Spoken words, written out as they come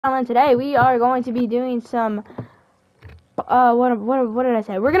And today we are going to be doing some what did I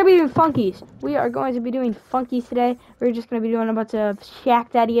say? We're gonna be doing funkies. We are going to be doing funkies today. We're just gonna be doing a bunch of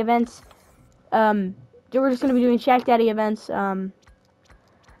Shack Daddy events. We're just gonna be doing Shack Daddy events.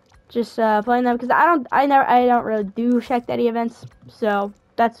 Just playing them because I don't really do Shack Daddy events. So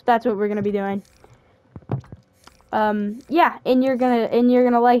that's what we're gonna be doing. Yeah, and you're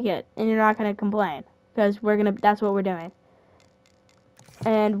gonna like it, and you're not gonna complain because that's what we're doing.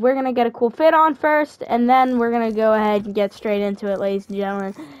 And we're going to get a cool fit on first, and then we're going to go ahead and get straight into it, ladies and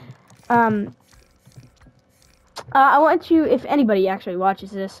gentlemen. I want you, if anybody actually watches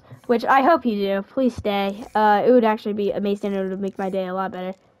this, which I hope you do, please stay. It would actually be amazing. It would make my day a lot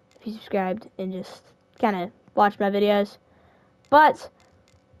better if you subscribed and just kind of watch my videos. But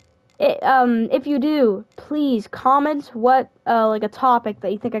if you do, please comment what like a topic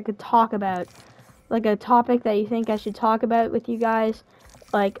that you think I could talk about, like a topic that you think I should talk about with you guys.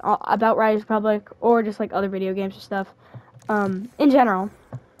 Like about Riders Republic or just like other video games or stuff, in general.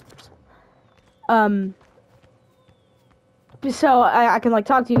 So I can like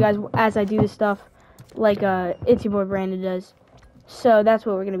talk to you guys as I do this stuff, like It's Your Boy Brandon does. So that's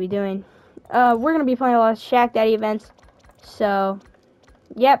what we're gonna be doing. We're gonna be playing a lot of Shack Daddy events. So,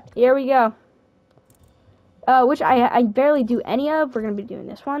 yep, here we go. Which I barely do any of. We're gonna be doing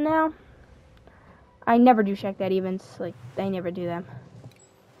this one now. I never do Shack Daddy events. Like I never do them.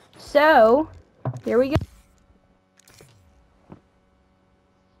 So, here we go.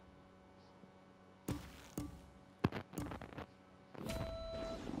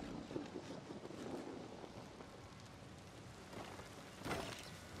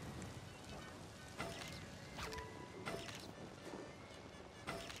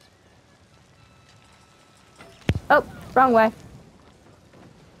 Oh, wrong way.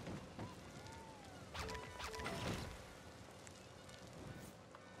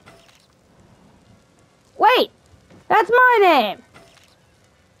 Wait! That's my name!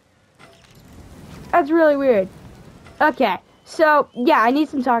 That's really weird. Okay, so, yeah, I need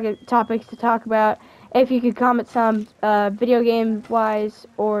some topics to talk about. If you could comment some, video game-wise,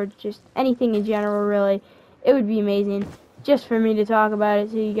 or just anything in general, really, it would be amazing, just for me to talk about it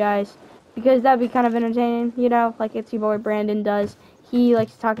to you guys, because that'd be kind of entertaining, you know, like It's Your Boy Brandon does. He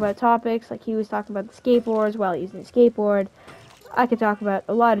likes to talk about topics, like he was talking about the skateboards while using a skateboard. I could talk about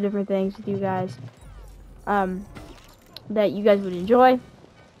a lot of different things with you guys, that you guys would enjoy,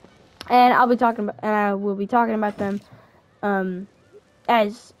 and I will be talking about them,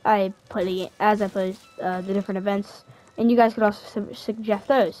 as I play the different events, and you guys could also suggest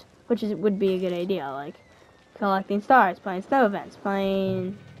those, which would be a good idea, like collecting stars, playing snow events,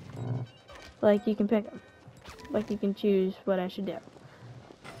 playing, like you can pick them, like you can choose what I should do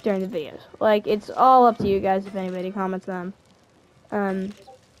during the videos. Like it's all up to you guys if anybody comments them.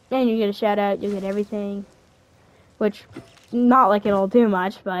 And you get a shout out, you get everything, which not like it'll do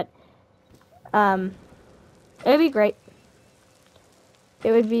much, but it'd be great.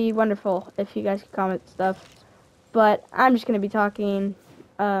 It would be wonderful if you guys could comment stuff. But I'm just going to be talking,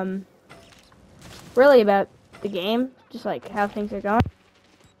 really about the game, just like how things are going.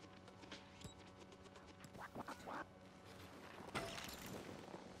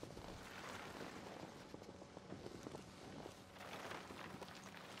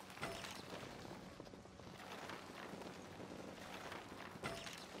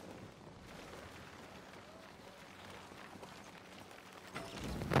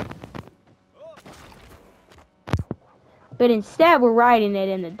 But instead, we're riding it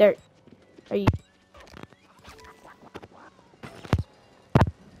in the dirt. Are you?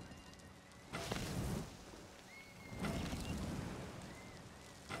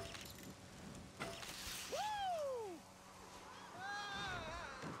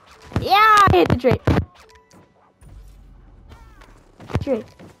 Yeah, I hit the tree. Tree.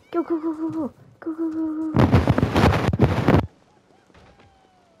 Go, go, go, go, go. Go, go, go, go.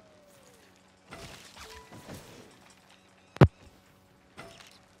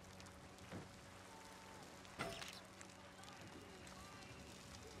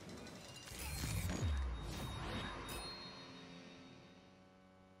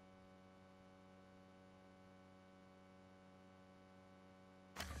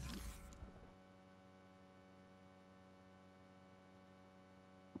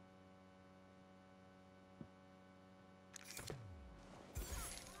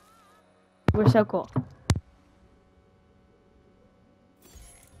 We're so cool.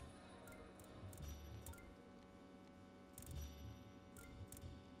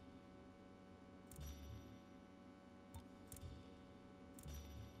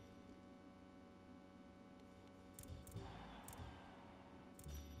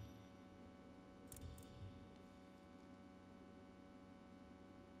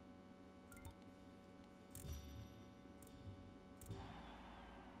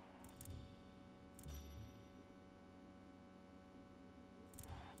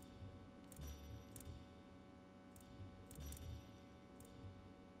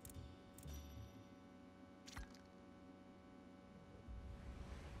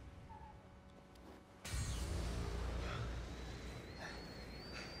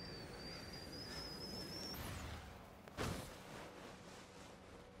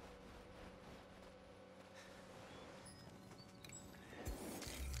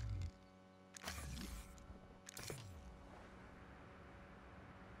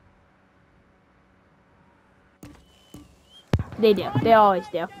 They do. They always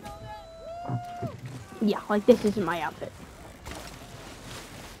do. Yeah, like this isn't my outfit.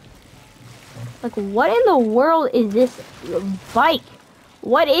 Like, what in the world is this bike?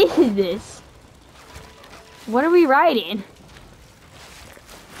 What is this? What are we riding?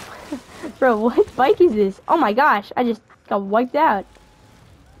 Bro, what bike is this? Oh my gosh, I just got wiped out.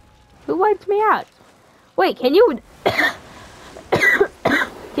 Who wiped me out? Wait, can you...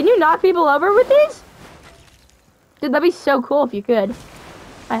 can you knock people over with these? Dude, that'd be so cool if you could.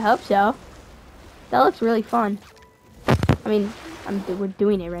 I hope so. That looks really fun. I mean, we're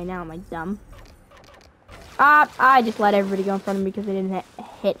doing it right now. Am I dumb? I just let everybody go in front of me because they didn't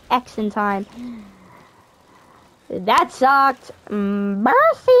hit X in time. That sucked.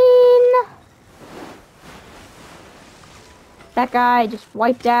 Mercy. That guy just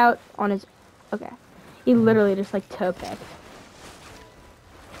wiped out on his... Okay. He literally just, like, toe-picked.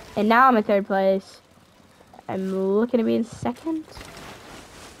 And now I'm in third place. I'm looking to be in second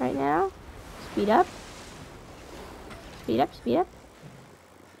right now. Speed up. Speed up, speed up.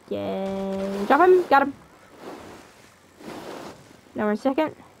 Yay. Drop him. Got him. Now we're in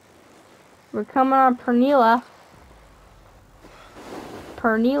second. We're coming on Pernilla.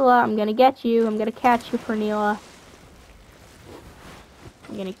 Pernilla, I'm gonna get you. I'm gonna catch you, Pernilla.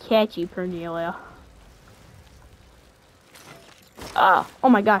 I'm gonna catch you, Pernilla. Oh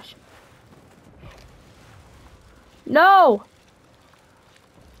my gosh. No!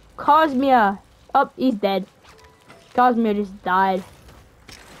 Cosmia. Oh, he's dead. Cosmia just died.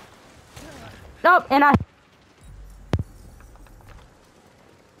 Nope, and I...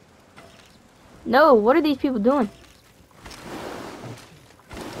 No, what are these people doing?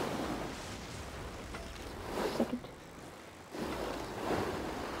 Second.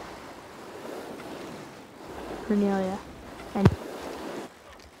 Cornelia. And...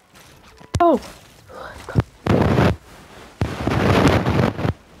 Oh!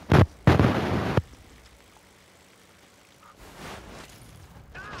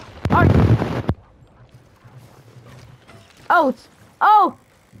 Oh, it's... Oh!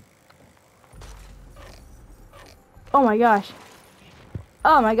 Oh my gosh.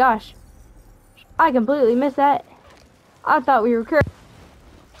 Oh my gosh. I completely missed that. I thought we were curved.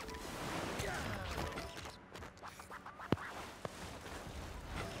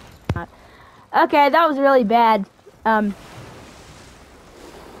 Okay, that was really bad.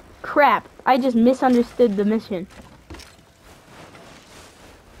 Crap. I just misunderstood the mission.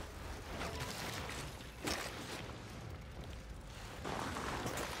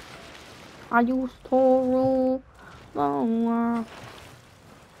 I used to rule the world.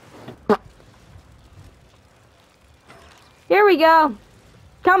 Here we go.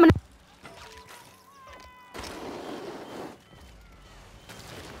 Coming.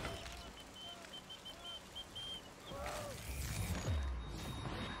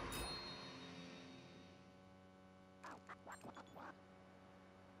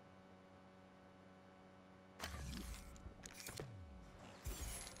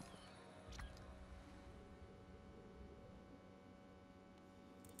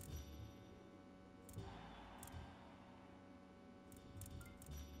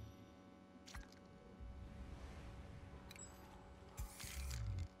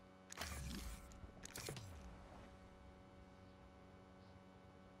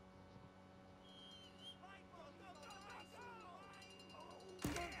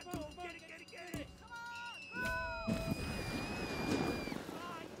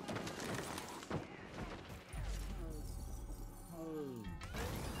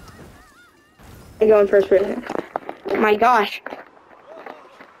 I'm going first for it. Oh my gosh.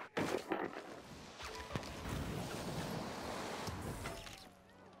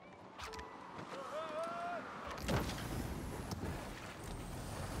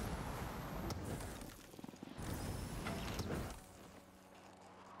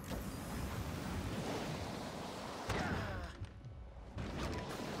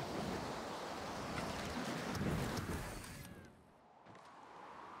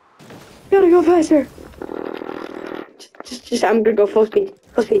 Gotta go faster. Just, I'm gonna go full speed.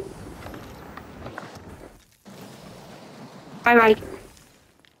 Full speed. Bye, Mike.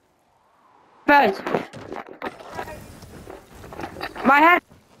 First. My head.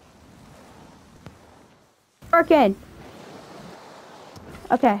 Working.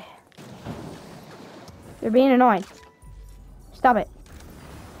 Okay. You're being annoying. Stop it.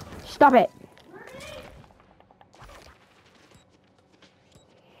 Stop it.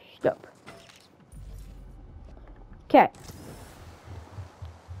 Stop. Okay.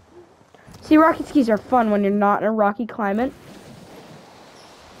 See, rocket skis are fun when you're not in a rocky climate.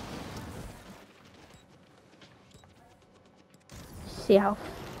 See how...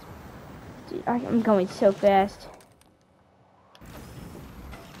 Dude, I'm going so fast.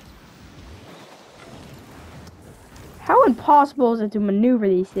 How impossible is it to maneuver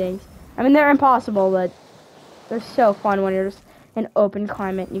these things? I mean, they're impossible, but they're so fun when you're just in open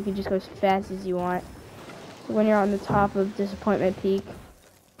climate and you can just go as fast as you want. When you're on the top of Disappointment Peak,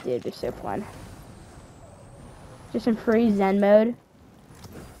 dude, they're so fun. Just in free Zen mode.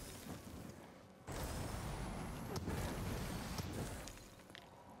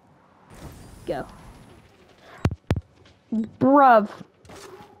 Go. Bruv.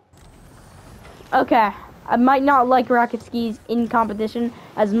 Okay. I might not like rocket skis in competition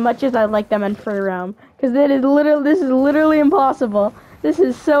as much as I like them in free roam. Because this is literally impossible. This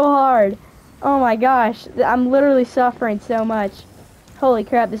is so hard. Oh my gosh. I'm literally suffering so much. Holy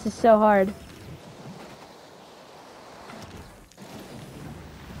crap, this is so hard.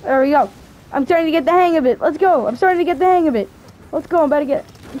 There we go. I'm starting to get the hang of it. Let's go. I'm starting to get the hang of it. Let's go. I'm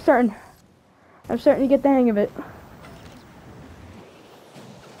starting to get the hang of it.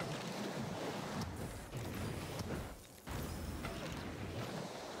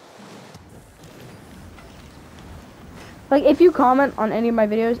 Like, if you comment on any of my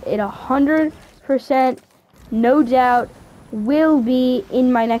videos, it 100%, no doubt, will be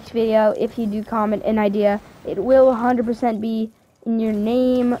in my next video. If you do comment an idea, it will 100% be in your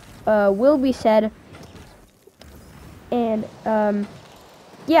name, will be said. And,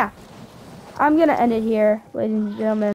 yeah, I'm gonna end it here, ladies and gentlemen.